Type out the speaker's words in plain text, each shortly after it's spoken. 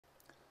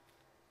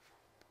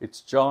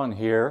It's John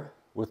here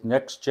with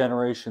Next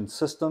Generation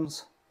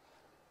Systems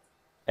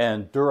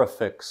and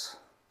Dura-Fix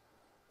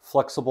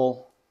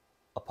Flexible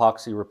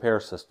Epoxy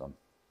Repair System.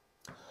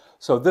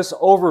 So this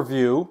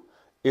overview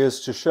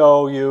is to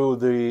show you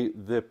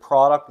the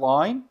product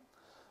line.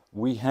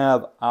 We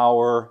have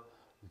our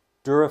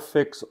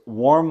Dura-Fix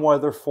warm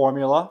weather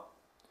formula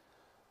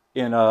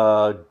in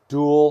a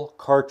dual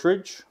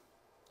cartridge.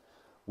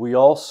 We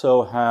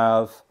also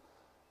have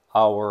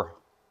our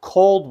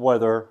cold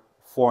weather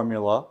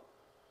formula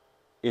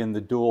in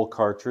the dual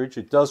cartridge.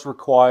 It does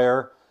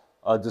require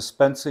a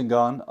dispensing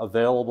gun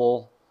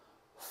available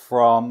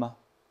from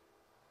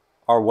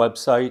our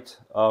website,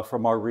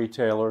 from our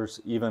retailers,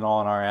 even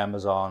on our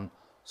Amazon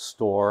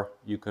store.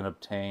 You can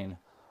obtain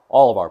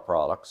all of our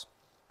products.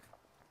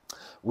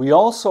 We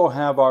also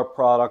have our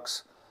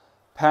products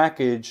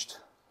packaged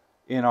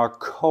in our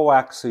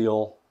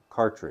coaxial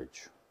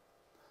cartridge.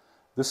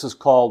 This is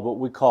called what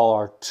we call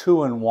our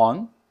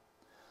 2-in-1.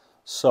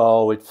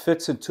 So it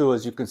fits into,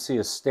 as you can see,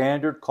 a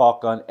standard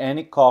caulk gun.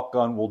 Any caulk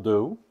gun will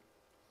do.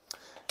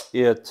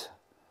 It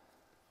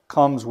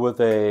comes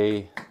with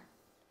a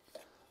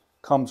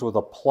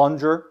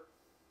plunger,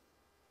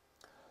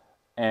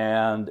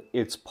 and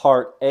it's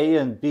part A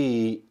and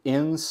B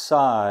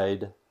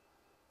inside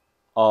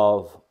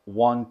of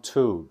one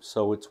tube.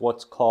 So it's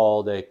what's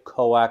called a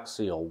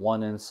coaxial,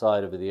 one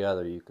inside of the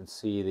other. You can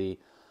see the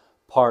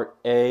part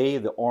A,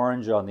 the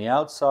orange on the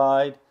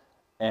outside,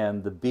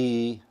 and the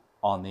B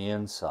on the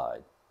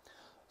inside.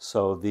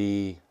 So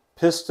the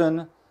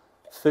piston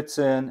fits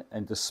in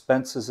and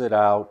dispenses it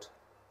out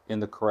in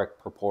the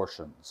correct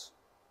proportions.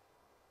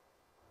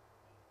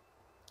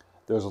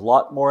 There's a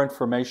lot more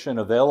information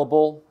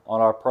available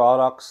on our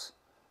products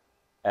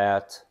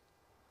at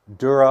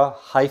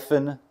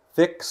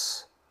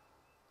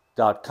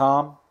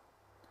Dura-Fix.com,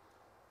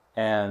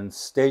 and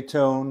stay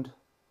tuned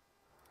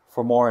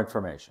for more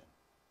information.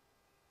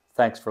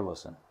 Thanks for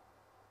listening.